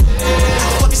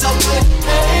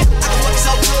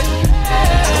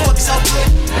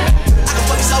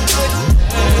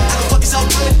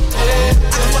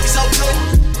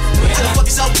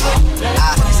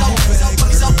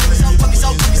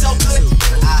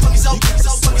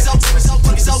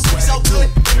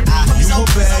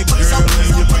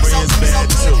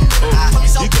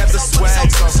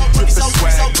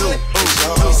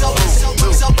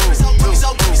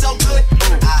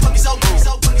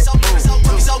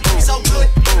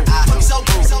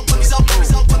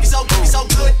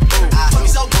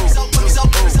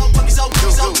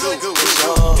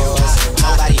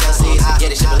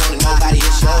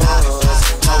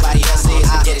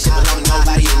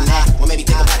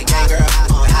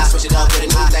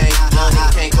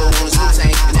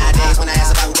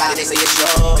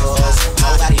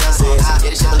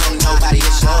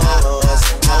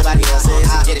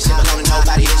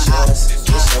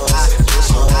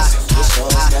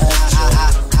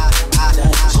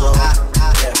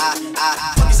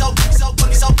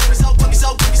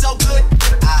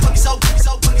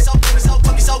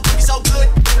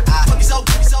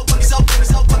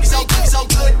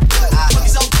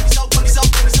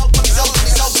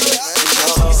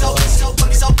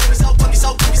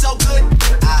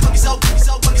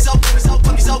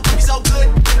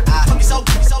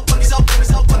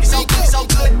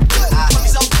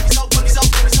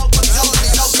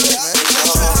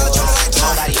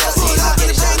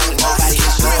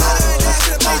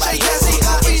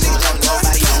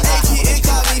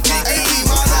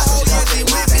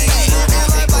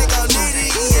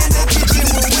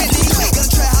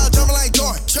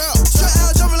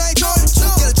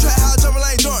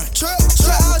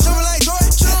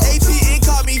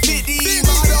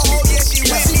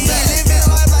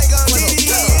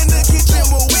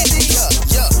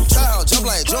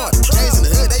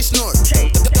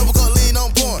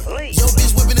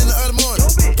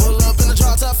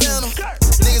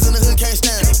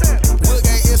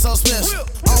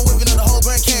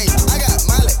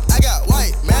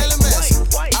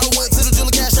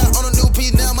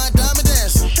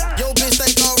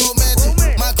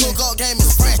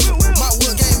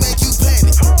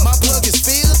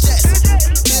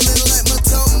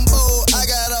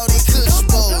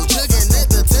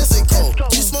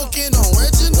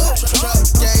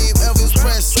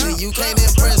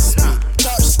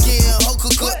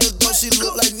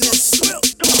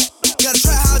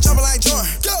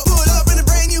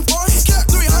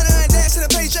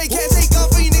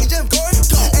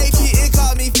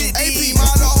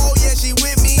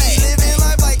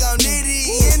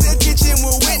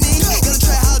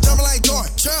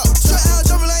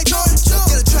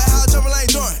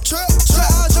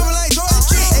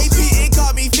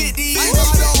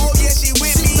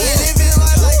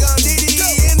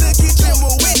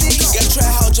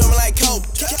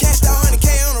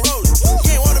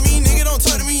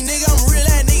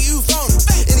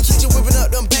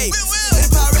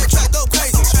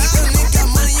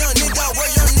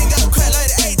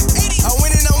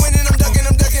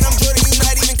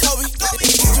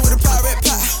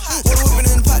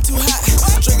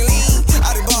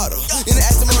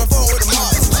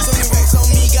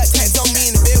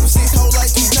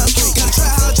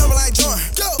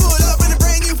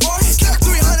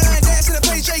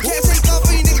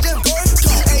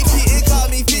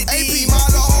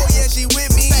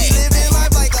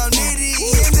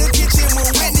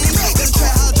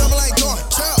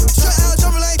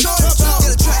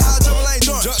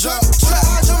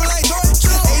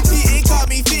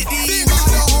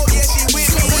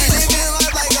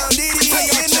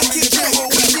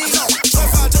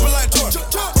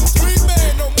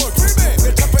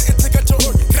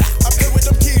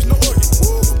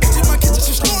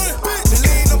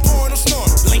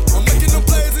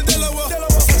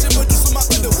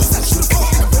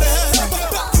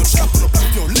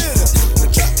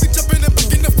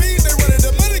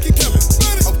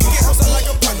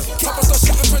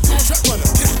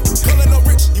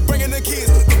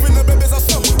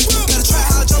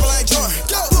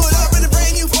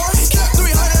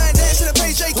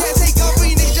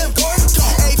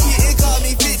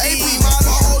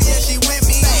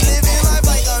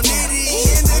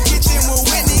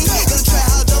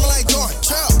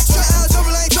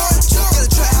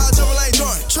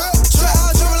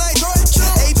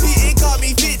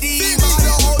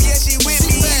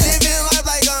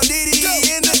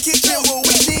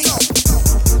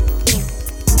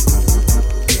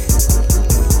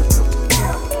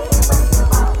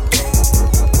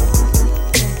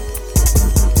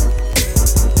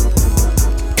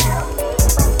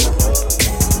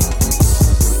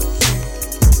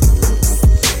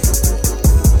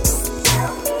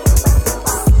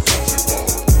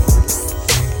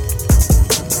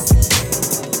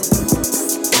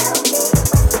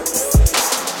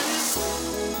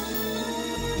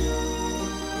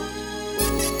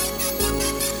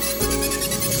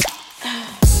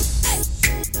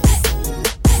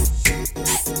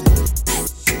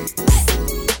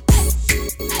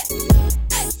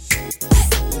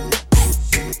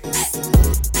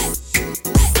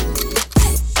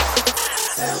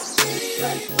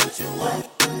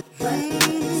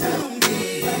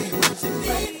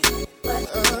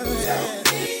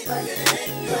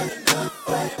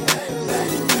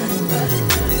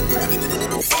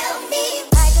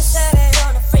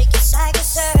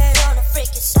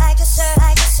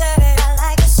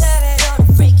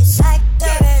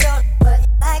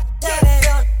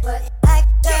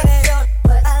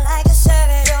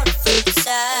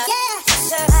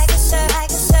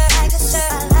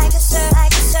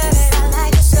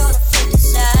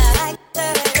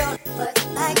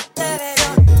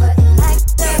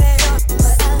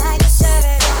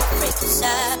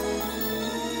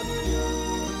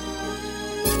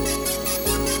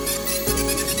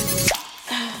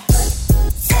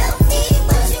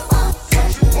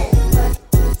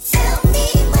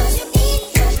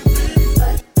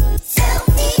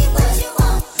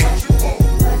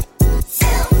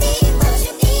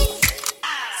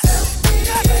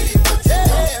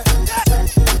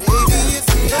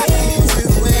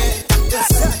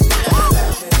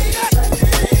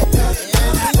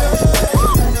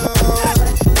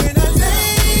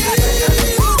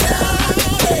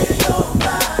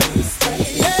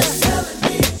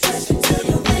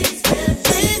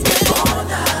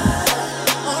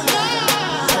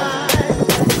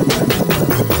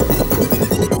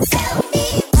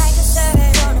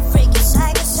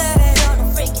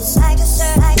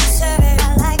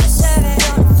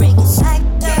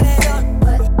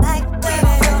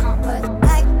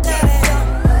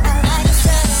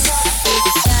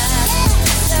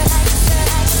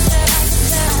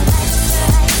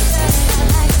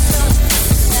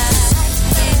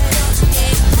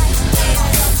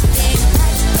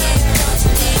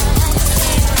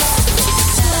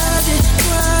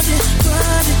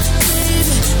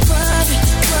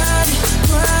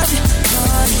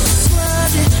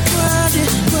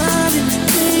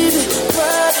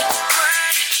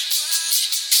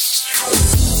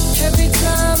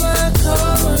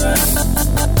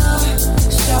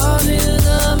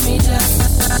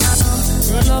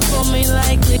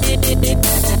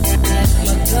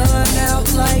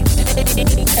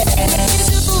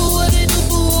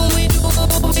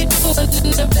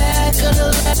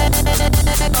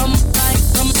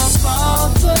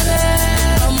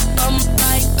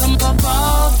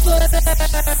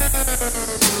 Come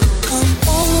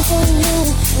all up on you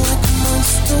like a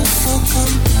monster. So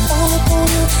come all up on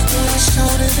you till I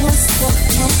shout it what's up.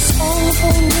 Come all up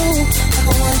on you like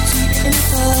a white sheet in the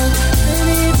club.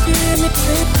 Baby, if you hear me,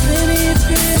 baby, if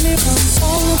you hear me. Come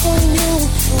all up on you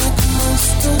like a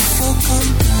monster. So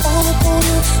come all up on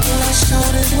you till I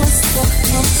shout it what's up.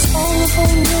 Come all up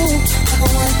on you like a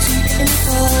white sheet in the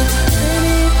club.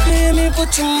 Baby, if you hear me,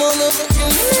 put your motherfucking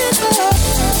hands up.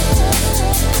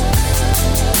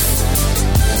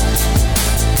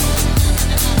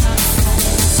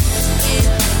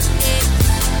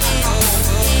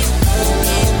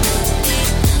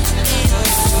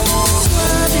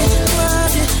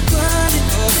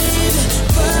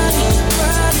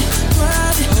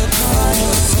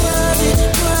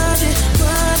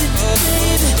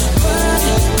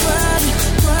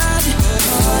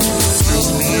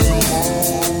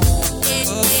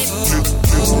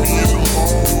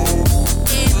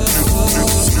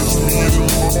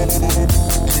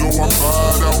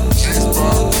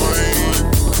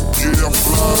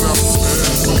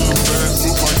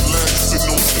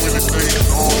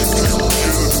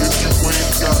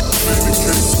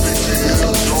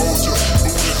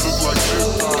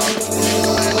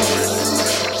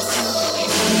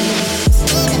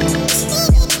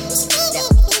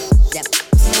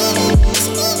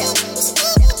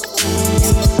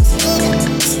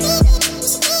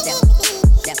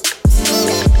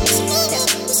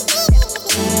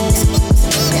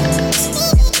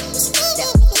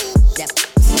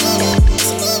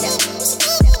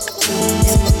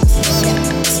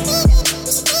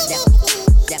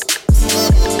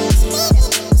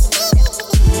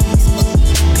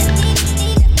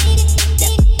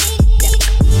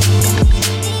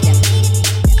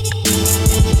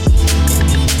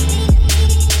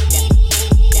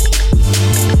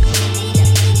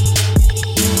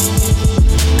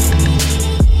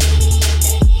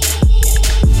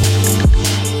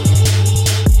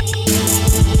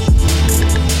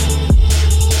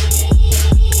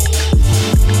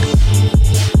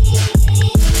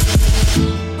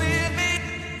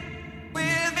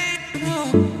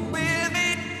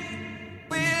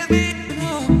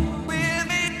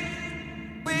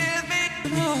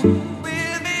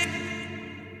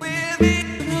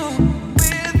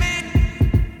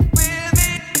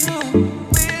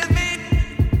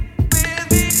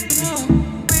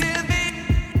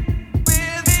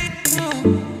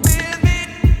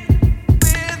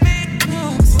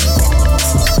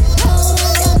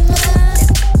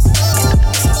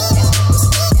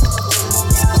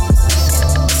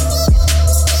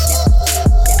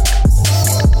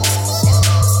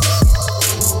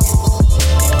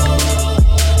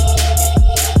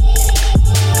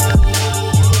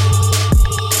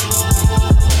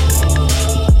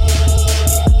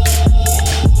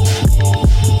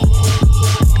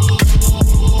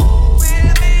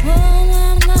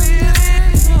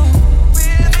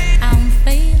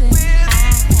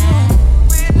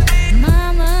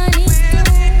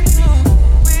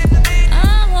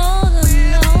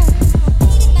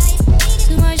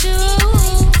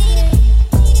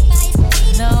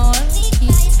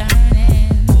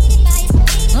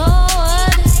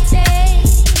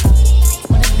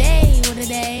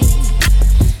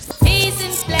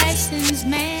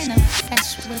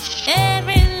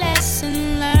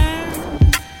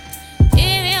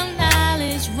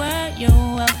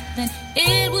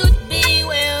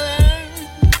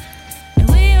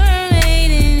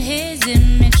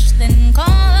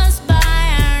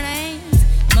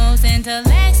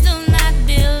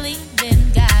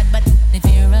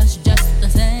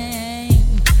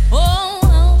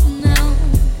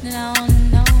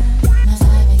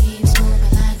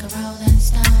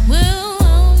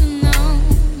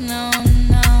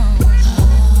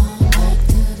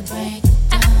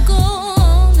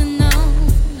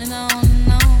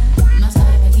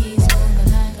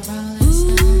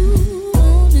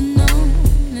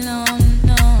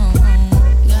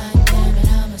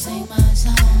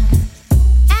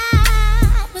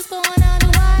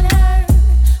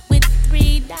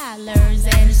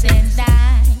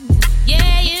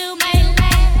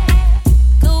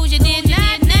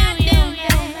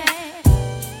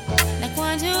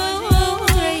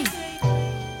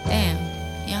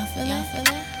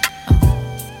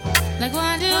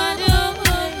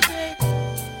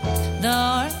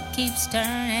 keeps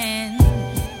turning.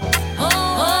 Oh,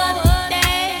 what a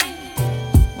day,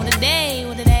 what a day,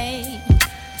 what a day.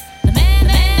 The man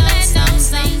that knows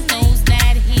something knows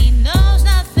that he knows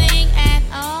nothing at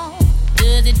all.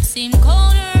 Does it seem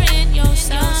colder in your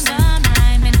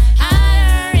summertime and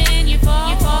hotter in your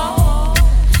fall?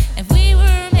 If we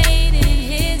were made in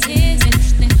his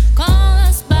image,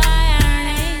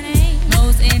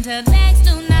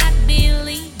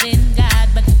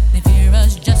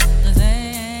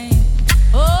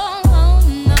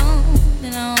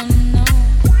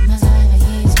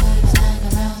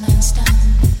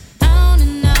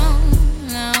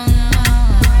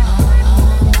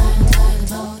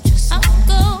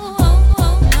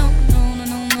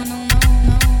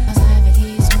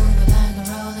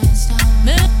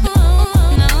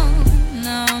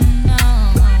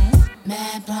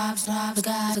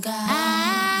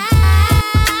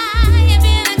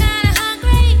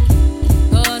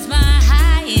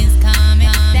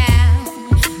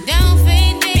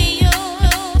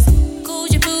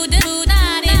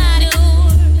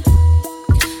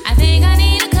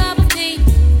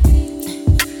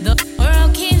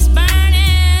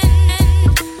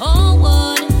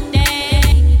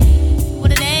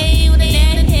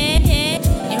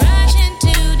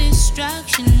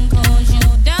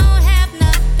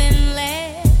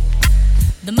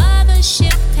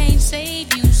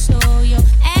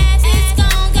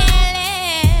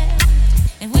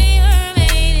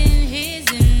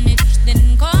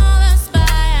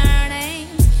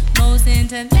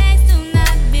 Internet.